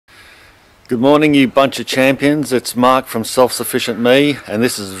Good morning, you bunch of champions. It's Mark from Self-Sufficient Me, and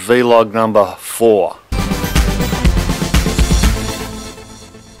this is vlog number 4.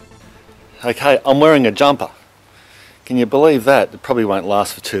 Okay, I'm wearing a jumper. Can you believe that? It probably won't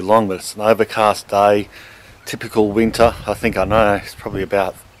last for too long, but it's an overcast day, typical winter. I think I know, it's probably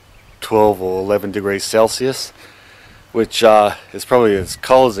about 12 or 11 degrees Celsius, which is probably as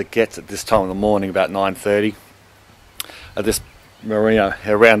cold as it gets at this time of the morning, about 9:30. At this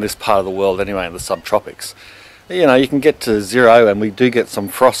around this part of the world anyway, in the subtropics. You know, you can get to 0 and we do get some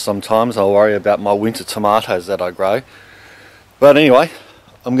frost sometimes. I worry about my winter tomatoes that I grow. But anyway,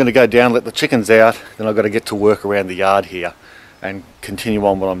 I'm going to go down, let the chickens out, then I've got to get to work around the yard here and continue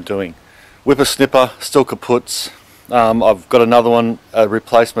on what I'm doing. Whippersnipper, still kaputs. I've got another one, a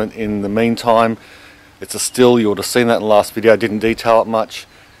replacement in the meantime. It's a still, you would have seen that in the last video, I didn't detail it much.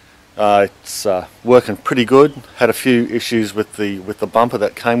 It's working pretty good. Had a few issues with the bumper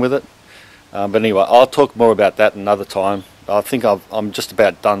that came with it, but anyway, I'll talk more about that another time. I think I'm just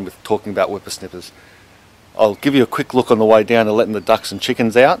about done with talking about whippersnippers. I'll give you a quick look on the way down to letting the ducks and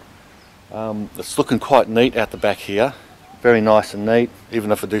chickens out. It's looking quite neat out the back here, very nice and neat,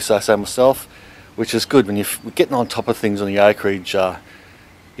 even if I do say so myself, which is good when you're getting on top of things on the acreage. You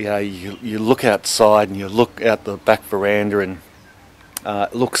know, you look outside and you look out the back veranda and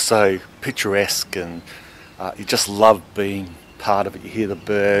it looks so picturesque, and you just love being part of it. You hear the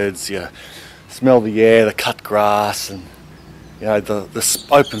birds, you smell the air, the cut grass, and you know the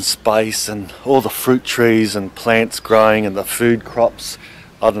open space and all the fruit trees and plants growing and the food crops.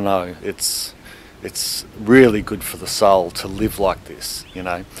 I don't know, it's really good for the soul to live like this, you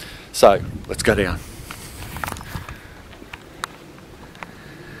know. So let's go down.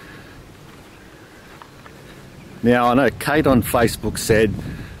 Now, I know Kate on Facebook said,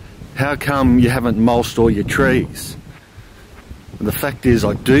 how come you haven't mulched all your trees? And the fact is,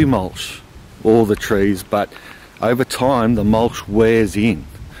 I do mulch all the trees, but over time the mulch wears in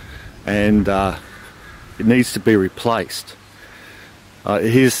and it needs to be replaced.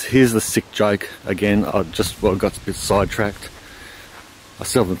 Here's the sick joke again. I got a bit sidetracked. I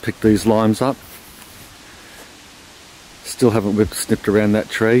still haven't picked these limes up. Still haven't snipped around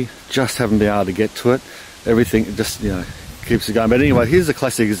that tree. Just haven't been able to get to it. Everything just, you know, keeps it going. But anyway, here's a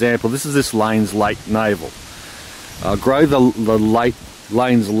classic example. This is this Lane's late navel. Grow the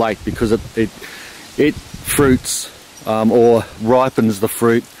Lane's late because it fruits or ripens the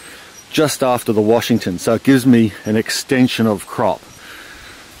fruit just after the Washington, so it gives me an extension of crop.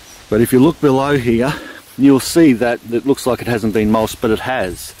 But if you look below here, you'll see that it looks like it hasn't been mulched, but it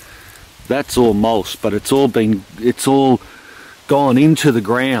has. That's all mulched, but it's all gone into the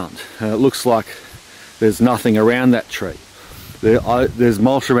ground. It looks like there's nothing around that tree. There's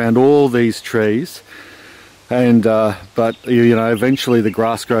mulch around all these trees, and but you know, eventually the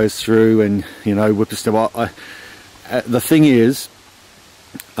grass grows through, and you know, whippersnipper. The thing is,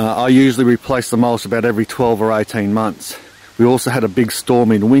 I usually replace the mulch about every 12 or 18 months. We also had a big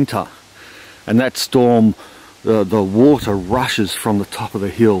storm in winter, and that storm, the water rushes from the top of the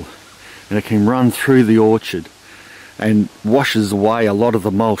hill, and it can run through the orchard and washes away a lot of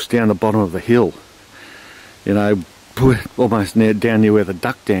the mulch down the bottom of the hill. You know, almost down near where the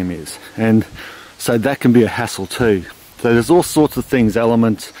duck dam is, and so that can be a hassle too. So there's all sorts of things,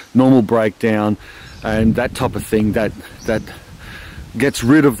 elements, normal breakdown, and that type of thing that gets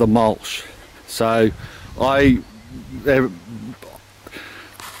rid of the mulch. So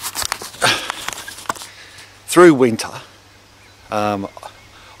through winter,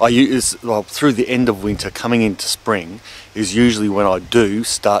 I use, well, through the end of winter, coming into spring is usually when I do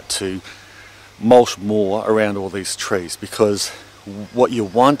start to mulch more around all these trees, because what you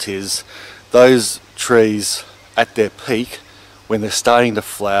want is those trees at their peak when they're starting to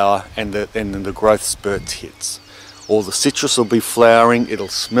flower, and then the growth spurt hits. All the citrus will be flowering, it'll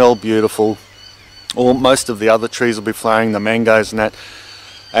smell beautiful, or most of the other trees will be flowering, the mangoes and that,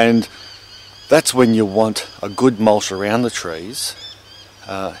 and that's when you want a good mulch around the trees.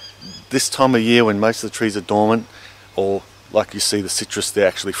 This time of year when most of the trees are dormant, or like you see the citrus, they're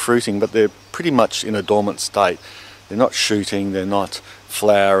actually fruiting, but they're pretty much in a dormant state. They're not shooting, they're not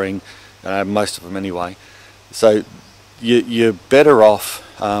flowering, most of them anyway. So you're better off,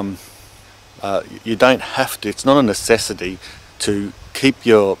 you don't have to, it's not a necessity to keep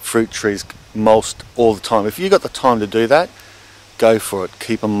your fruit trees mulched all the time. If you've got the time to do that, go for it.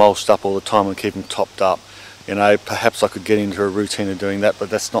 Keep them mulched up all the time and keep them topped up. You know, perhaps I could get into a routine of doing that, but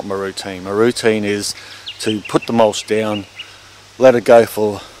that's not my routine. My routine is to put the mulch down, let it go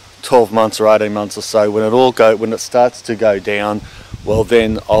for 12 months or 18 months or so. When it starts to go down, well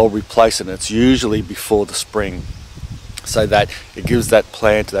then I'll replace it. It's usually before the spring. so that it gives that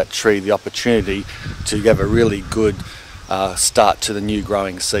plant, that tree, the opportunity to have a really good start to the new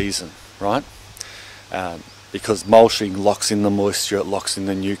growing season, right? Because mulching locks in the moisture, it locks in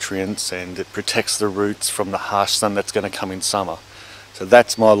the nutrients, and it protects the roots from the harsh sun that's going to come in summer. So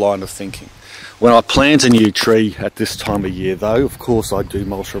that's my line of thinking. When I plant a new tree at this time of year though, of course I do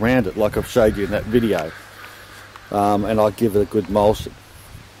mulch around it like I've showed you in that video, and I give it a good mulching.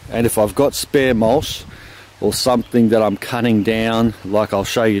 And if I've got spare mulch or something that I'm cutting down like I'll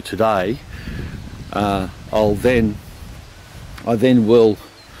show you today, I then will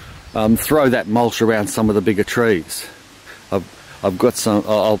throw that mulch around some of the bigger trees. I've got some,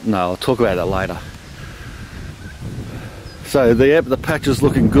 I'll talk about that later. So the patch is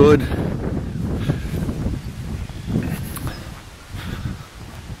looking good.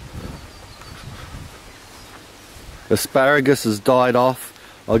 Asparagus has died off.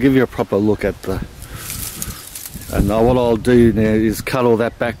 I'll give you a proper look at the, and what I'll do now is cut all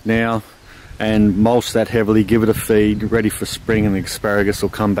that back now and mulch that heavily, give it a feed, ready for spring, and the asparagus will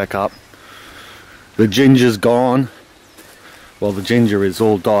come back up. The ginger's gone. Well, the ginger is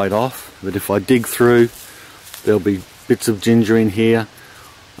all died off, but if I dig through, there'll be bits of ginger in here.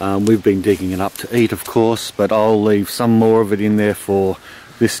 We've been digging it up to eat, of course, but I'll leave some more of it in there for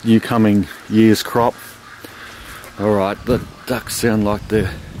this new coming year's crop. Alright, the ducks sound like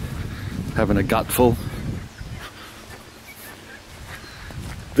they're having a gutful.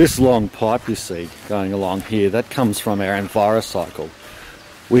 This long pipe you see going along here, that comes from our EnviroCycle.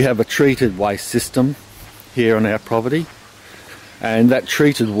 We have a treated waste system here on our property, and that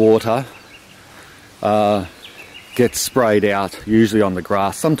treated water gets sprayed out, usually on the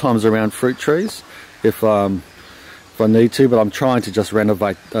grass, sometimes around fruit trees if I need to, but I'm trying to just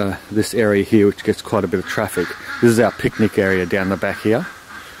renovate this area here, which gets quite a bit of traffic. This is our picnic area down the back here,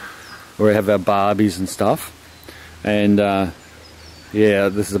 where we have our barbies and stuff. And yeah,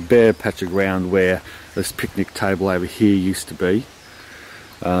 this is a bare patch of ground where this picnic table over here used to be,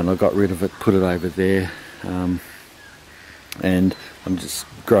 and I got rid of it, put it over there, and I'm just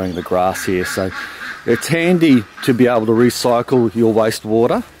growing the grass here. So it's handy to be able to recycle your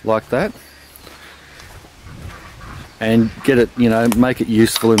wastewater like that and get it, you know, make it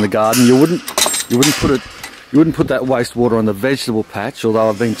useful in the garden. You wouldn't put that wastewater on the vegetable patch, although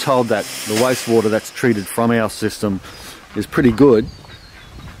I've been told that the wastewater that's treated from our system is pretty good,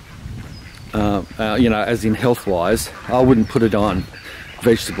 you know, as in health wise. I wouldn't put it on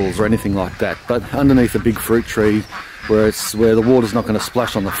vegetables or anything like that, but underneath a big fruit tree where the water's not going to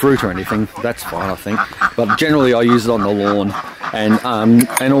splash on the fruit or anything, that's fine, I think. But generally I use it on the lawn and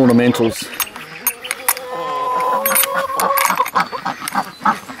ornamentals.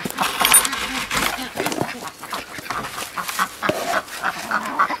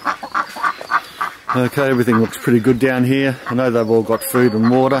 Okay, everything looks pretty good down here. I know they've all got food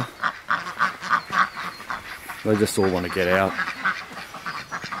and water. They just all want to get out.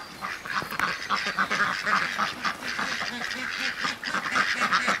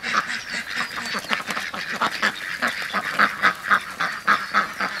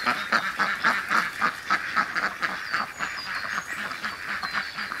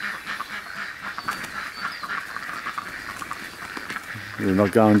 They're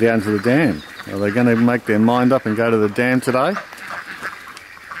not going down to the dam. Are they going to make their mind up and go to the dam today?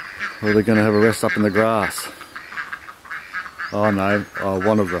 Or are they going to have a rest up in the grass? Oh no, they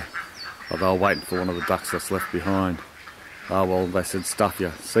were waiting for one of the ducks that's left behind. Oh well, they said stuff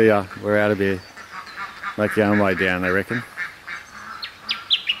you. See ya, we're out of here. Make your own way down, they reckon.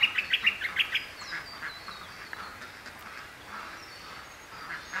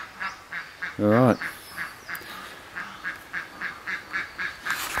 Alright.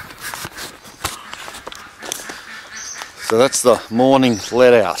 So that's the morning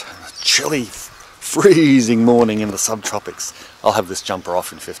let out. Chilly, freezing morning in the subtropics. I'll have this jumper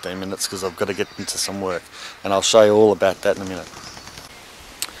off in 15 minutes because I've got to get into some work, and I'll show you all about that in a minute.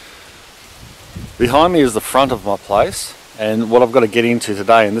 Behind me is the front of my place, and what I've got to get into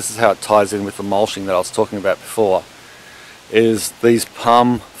today, and this is how it ties in with the mulching that I was talking about before, is these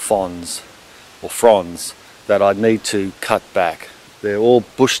palm fronds that I need to cut back. They're all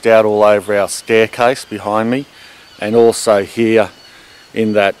bushed out all over our staircase behind me, and also here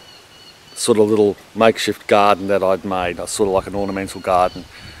in that sort of little makeshift garden that I'd made, sort of like an ornamental garden,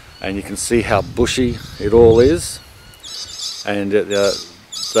 and you can see how bushy it all is, and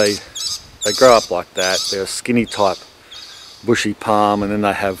they grow up like that. They're a skinny type bushy palm, and then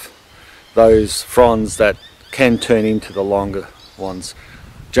they have those fronds that can turn into the longer ones.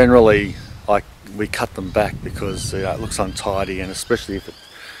 Generally we cut them back because it looks untidy, and especially if it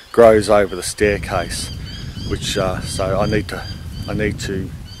grows over the staircase. which so I need to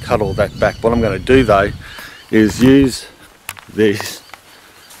cut all that back. What I'm going to do though is use these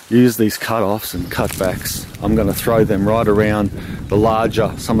cut-offs and cutbacks. I'm going to throw them right around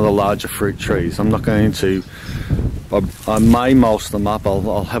some of the larger fruit trees. I'm not going to, I may mulch them up.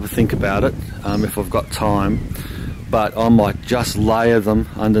 I'll have a think about it if I've got time, but I might just layer them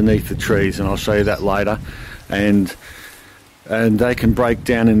underneath the trees, and I'll show you that later. And they can break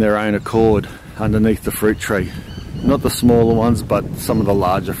down in their own accord underneath the fruit tree. Not the smaller ones, but some of the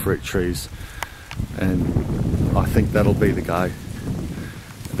larger fruit trees. And I think that'll be the go.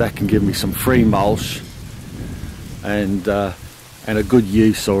 That can give me some free mulch and a good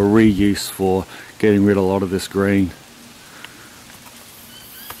use or reuse for getting rid of a lot of this green.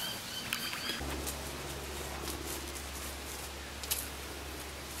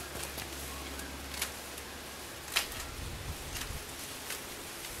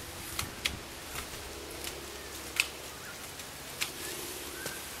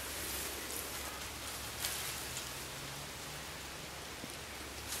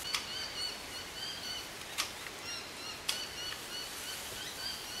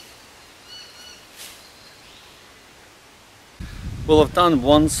 Well, I've done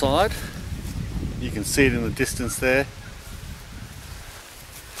one side. You can see it in the distance there.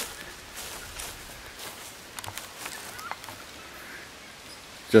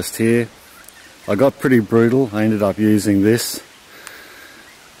 Just here. I got pretty brutal. I ended up using this.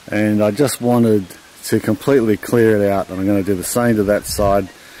 And I just wanted to completely clear it out. And I'm going to do the same to that side.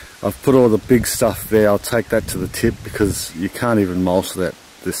 I've put all the big stuff there. I'll take that to the tip because you can't even mulch this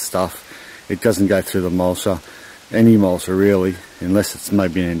stuff. It doesn't go through the mulcher. Any mulcher really, unless it's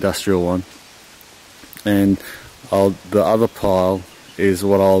maybe an industrial one. And the other pile is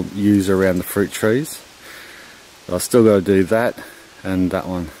what I'll use around the fruit trees. But I've still got to do that and that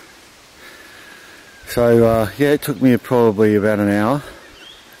one. So yeah, it took me probably about an hour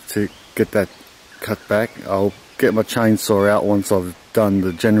to get that cut back. I'll get my chainsaw out once I've done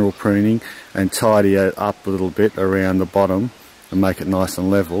the general pruning and tidy it up a little bit around the bottom and make it nice and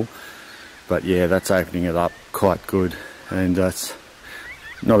level. But yeah, that's opening it up quite good, and that's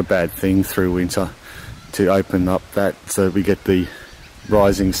not a bad thing through winter to open up that so we get the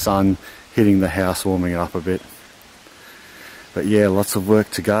rising sun hitting the house, warming it up a bit. But yeah, lots of work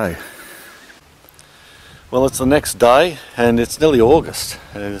to go. Well, it's the next day and it's nearly August,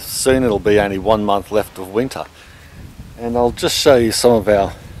 and soon it'll be only 1 month left of winter. And I'll just show you some of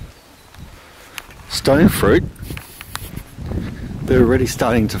our stone fruit. They're already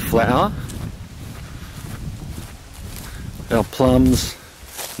starting to flower. Our plums,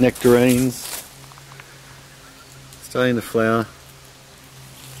 nectarines, starting to flower.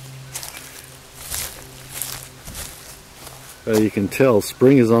 So you can tell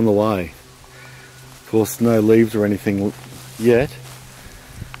spring is on the way. Of course, no leaves or anything yet,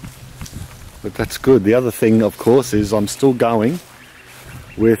 but that's good. The other thing, of course, is I'm still going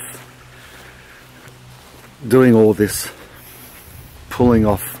with doing all this, pulling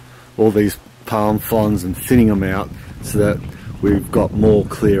off all these palm fronds and thinning them out, so that we've got more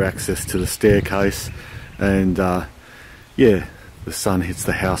clear access to the staircase, and yeah, the sun hits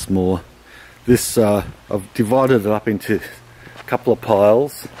the house more. This I've divided it up into a couple of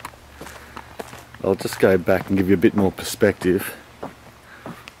piles. I'll just go back and give you a bit more perspective.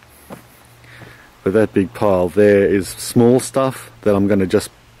 But that big pile there is small stuff that I'm going to just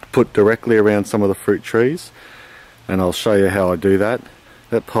put directly around some of the fruit trees, and I'll show you how I do that.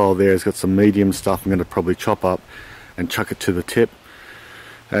 That pile there has got some medium stuff I'm going to probably chop up and chuck it to the tip,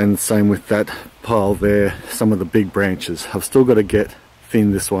 and same with that pile there, some of the big branches. I've still got to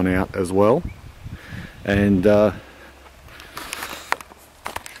thin this one out as well, and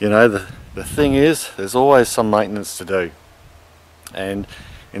you know, the thing is, there's always some maintenance to do, and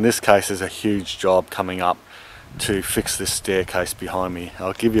in this case there's a huge job coming up to fix this staircase behind me.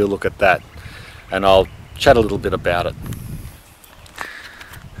 I'll give you a look at that and I'll chat a little bit about it.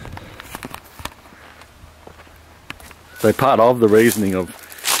 So part of the reasoning of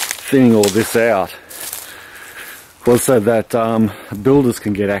thinning all this out was so that builders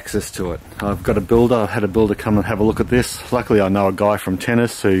can get access to it. I've got a builder, I've had a builder come and have a look at this. Luckily I know a guy from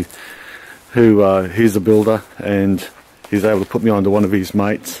tennis who he's a builder, and he's able to put me onto one of his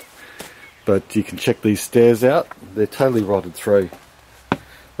mates. But you can check these stairs out, they're totally rotted through.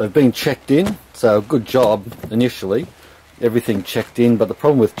 They've been checked in, so a good job initially, everything checked in, but the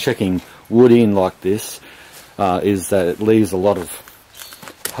problem with checking wood in like this is that it leaves a lot of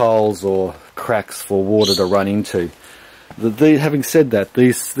holes or cracks for water to run into. Having said that,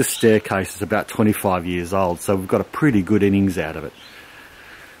 this staircase is about 25 years old, so we've got a pretty good innings out of it.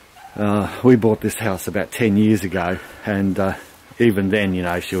 We bought this house about 10 years ago, and even then, you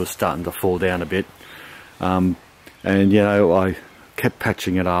know, she was starting to fall down a bit. And you know, I kept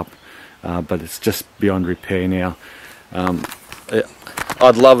patching it up, but it's just beyond repair now.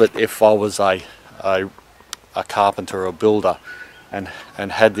 I'd love it if I was a carpenter or a builder and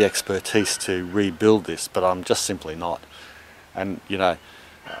had the expertise to rebuild this, but I'm just simply not. And you know,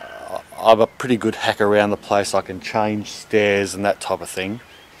 I'm a pretty good hack around the place. I can change stairs and that type of thing,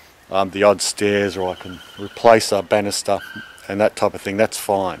 the odd stairs, or I can replace a banister and that type of thing. That's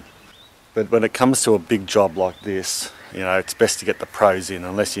fine. But when it comes to a big job like this, you know, it's best to get the pros in,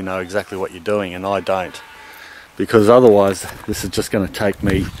 unless you know exactly what you're doing, and I don't, because otherwise this is just going to take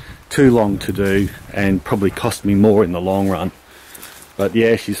me too long to do and probably cost me more in the long run. But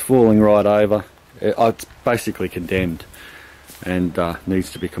yeah, she's falling right over. It's basically condemned and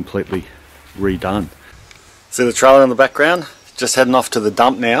needs to be completely redone. See the trailer in the background? Just heading off to the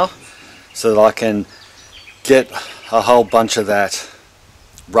dump now so that I can get a whole bunch of that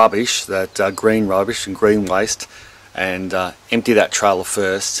rubbish, that green rubbish and green waste, and empty that trailer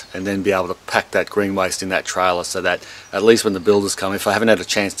first, and then be able to pack that green waste in that trailer, so that at least when the builders come, if I haven't had a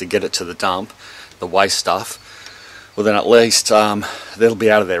chance to get it to the dump, the waste stuff, well then at least they'll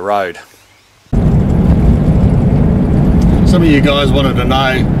be out of their road. Some of you guys wanted to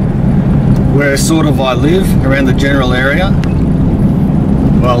know where sort of I live around the general area.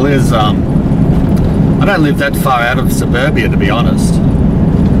 Well, there's I don't live that far out of suburbia, to be honest.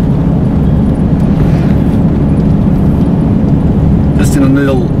 Just in a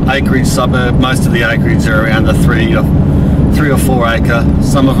little acreage suburb. Most of the acreage are around the 3 or 4 acre.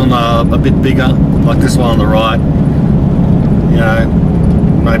 Some of them are a bit bigger, like this one on the right. You know,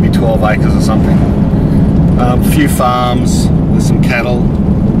 maybe 12 acres or something. A few farms with some cattle.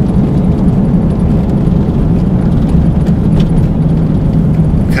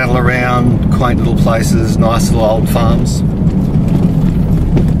 Cattle around, quaint little places, nice little old farms.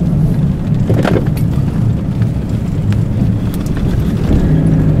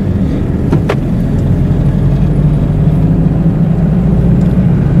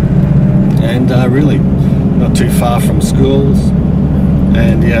 And really not too far from schools.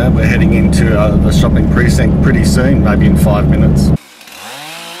 And yeah, we're heading into the shopping precinct pretty soon, maybe in 5 minutes.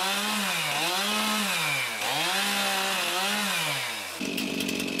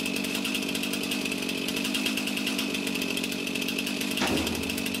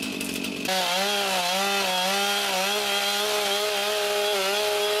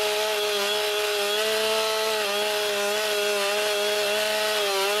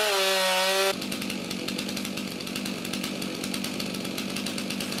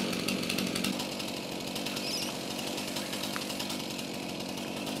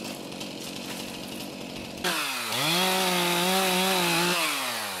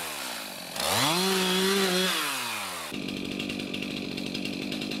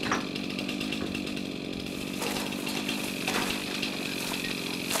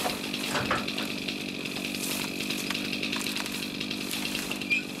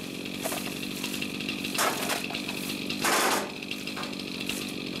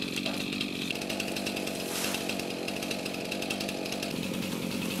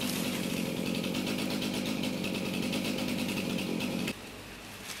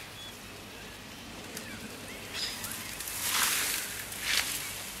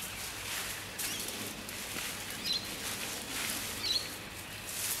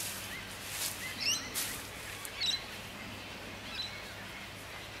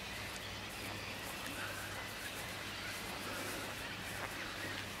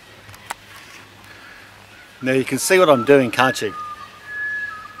 Now you can see what I'm doing, can't you?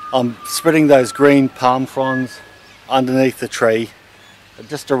 I'm spreading those green palm fronds underneath the tree,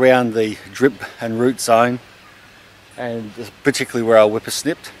 just around the drip and root zone, and particularly where I whipper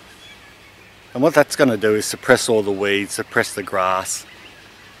snipped. And what that's going to do is suppress all the weeds, suppress the grass.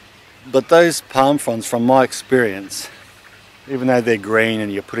 But those palm fronds, from my experience, even though they're green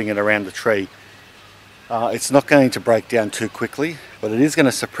and you're putting it around the tree, it's not going to break down too quickly, but it is going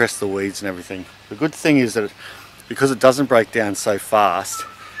to suppress the weeds and everything. The good thing is that because it doesn't break down so fast,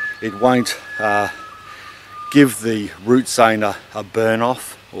 it won't give the root zone a burn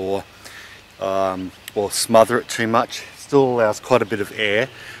off or smother it too much. It still allows quite a bit of air,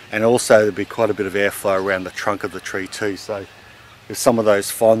 and also there'll be quite a bit of airflow around the trunk of the tree too. So if some of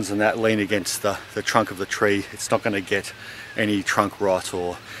those fronds and that lean against the trunk of the tree, it's not going to get any trunk rot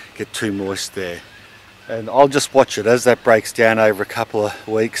or get too moist there. And I'll just watch it as that breaks down over a couple of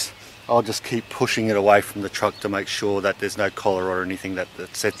weeks. I'll just keep pushing it away from the trunk to make sure that there's no collar or anything that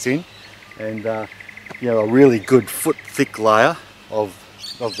sets in. And you know, a really good foot thick layer of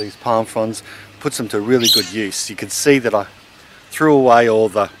of these palm fronds puts them to really good use. You can see that I threw away all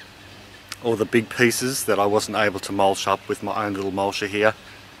the big pieces that I wasn't able to mulch up with my own little mulcher here.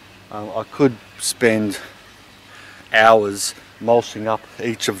 I could spend hours mulching up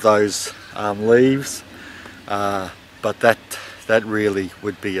each of those leaves, but that really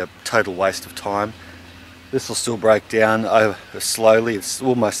would be a total waste of time. This will still break down slowly. It's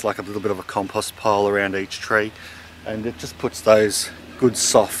almost like a little bit of a compost pile around each tree, and it just puts those good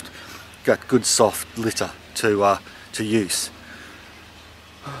soft litter to use.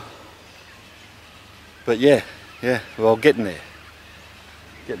 But yeah, well, getting there.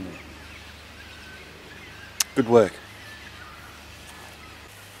 Good work.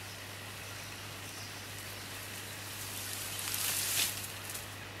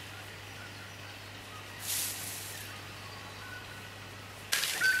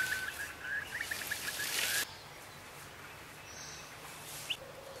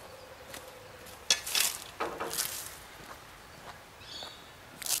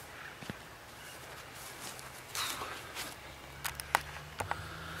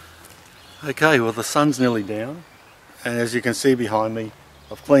 Okay, well, the sun's nearly down, and as you can see behind me,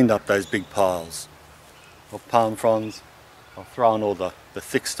 I've cleaned up those big piles of palm fronds. I've thrown all the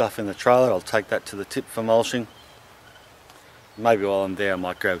thick stuff in the trailer. I'll take that to the tip for mulching. Maybe while I'm there I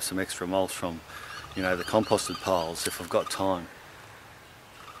might grab some extra mulch from, you know, the composted piles if I've got time.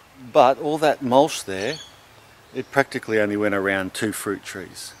 But all that mulch there, it practically only went around two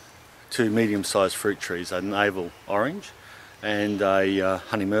medium-sized fruit trees, a navel orange and a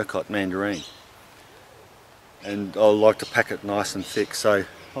honey murcot mandarin, and I like to pack it nice and thick, so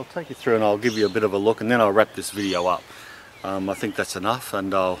I'll take you through and I'll give you a bit of a look, and then I'll wrap this video up. I think that's enough,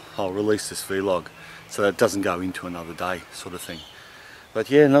 and I'll release this vlog so that it doesn't go into another day sort of thing. But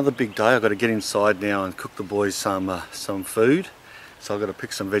yeah, another big day. I've got to get inside now and cook the boys some food, so I've got to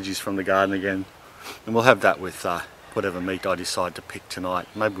pick some veggies from the garden again, and we'll have that with whatever meat I decide to pick tonight.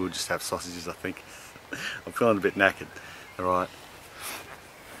 Maybe we'll just have sausages, I think. I'm feeling a bit knackered. Alright.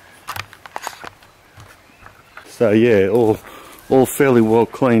 So yeah, all fairly well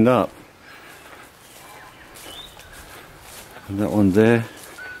cleaned up. And that one there,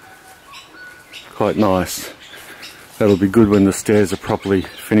 quite nice. That'll be good when the stairs are properly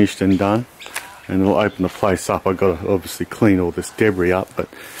finished and done, and it'll open the place up. I've got to obviously clean all this debris up, but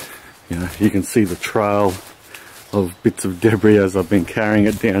you know, you can see the trail of bits of debris as I've been carrying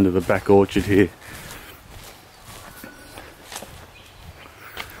it down to the back orchard here.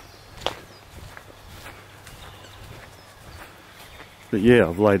 But yeah,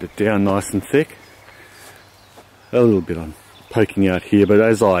 I've laid it down nice and thick. A little bit on poking out here, but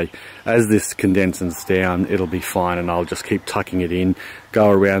as this condenses down, it'll be fine, and I'll just keep tucking it in, go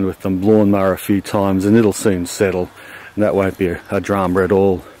around with the lawnmower a few times, and it'll soon settle, and that won't be a drama at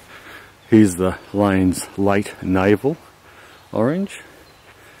all. Here's the Lane's late navel orange,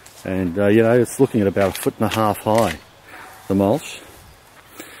 and you know, it's looking at about 1.5 foot high, the mulch,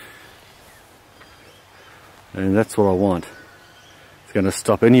 and that's what I want. It's going to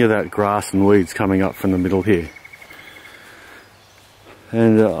stop any of that grass and weeds coming up from the middle here.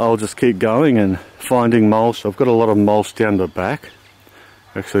 And I'll just keep going and finding mulch. I've got a lot of mulch down the back.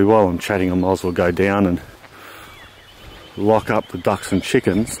 Actually, while I'm chatting, I might as well go down and lock up the ducks and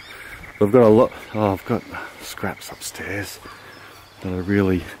chickens. I've got a lot. Oh, I've got scraps upstairs that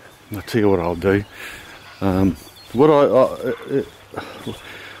I'll tell you what I'll do.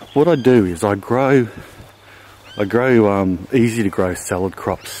 What I do is I grow easy to grow salad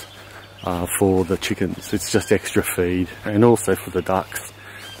crops for the chickens. It's just extra feed, and also for the ducks.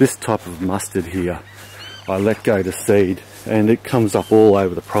 This type of mustard here, I let go to seed, and it comes up all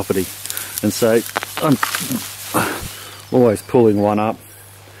over the property. And so I'm always pulling one up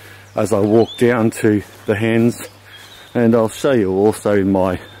as I walk down to the hens, and I'll show you also in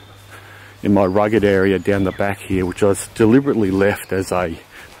my rugged area down the back here, which I deliberately left as a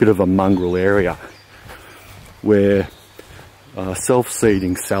bit of a mongrel area, where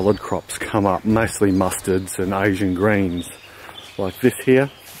self-seeding salad crops come up, mostly mustards and Asian greens like this here.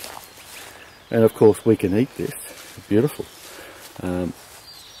 And of course we can eat this, it's beautiful.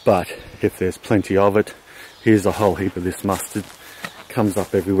 But if there's plenty of it, here's a whole heap of this mustard. Comes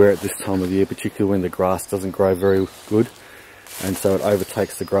up everywhere at this time of the year, particularly when the grass doesn't grow very good, and so it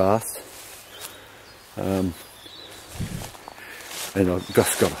overtakes the grass. And I've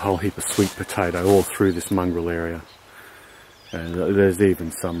just got a whole heap of sweet potato all through this mongrel area, and there's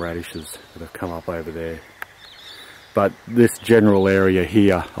even some radishes that have come up over there. But this general area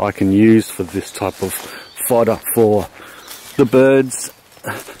here I can use for this type of fodder for the birds.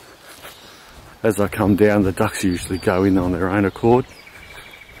 As I come down, the ducks usually go in on their own accord,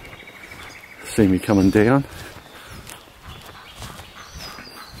 see me coming down.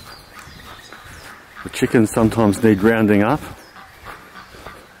 The chickens sometimes need rounding up.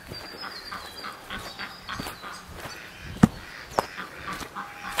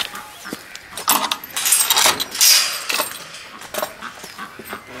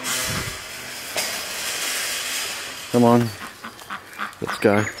 Come on, let's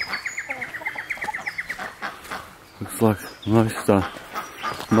go. Looks like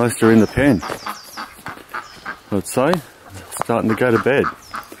most are in the pen, I'd say. Starting to go to bed.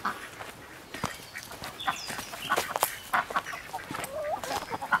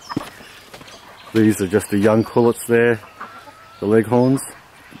 These are just the young pullets there, the leghorns.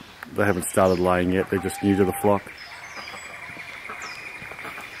 They haven't started laying yet, they're just new to the flock.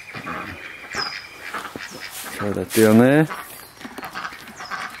 Throw that down there.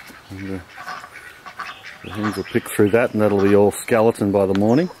 And the hens will pick through that, and that'll be all skeleton by the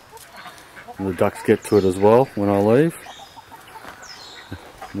morning. And the ducks get to it as well when I leave.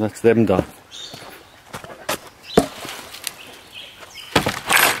 And that's them done.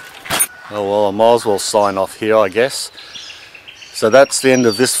 Oh well, I might as well sign off here, I guess. So that's the end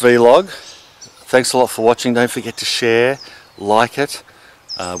of this vlog. Thanks a lot for watching. Don't forget to share, like it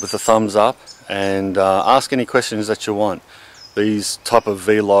with a thumbs up, and ask any questions that you want. These type of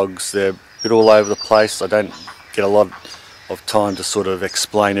vlogs, they're a bit all over the place. I don't get a lot of time to sort of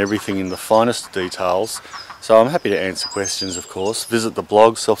explain everything in the finest details. So I'm happy to answer questions, of course. Visit the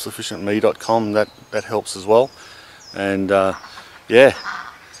blog, self-sufficientme.com, that helps as well. And yeah,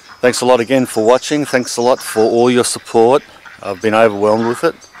 thanks a lot again for watching. Thanks a lot for all your support. I've been overwhelmed with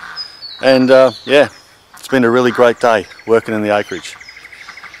it. And yeah, it's been a really great day working in the acreage.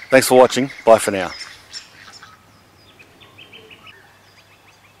 Thanks for watching. Bye for now.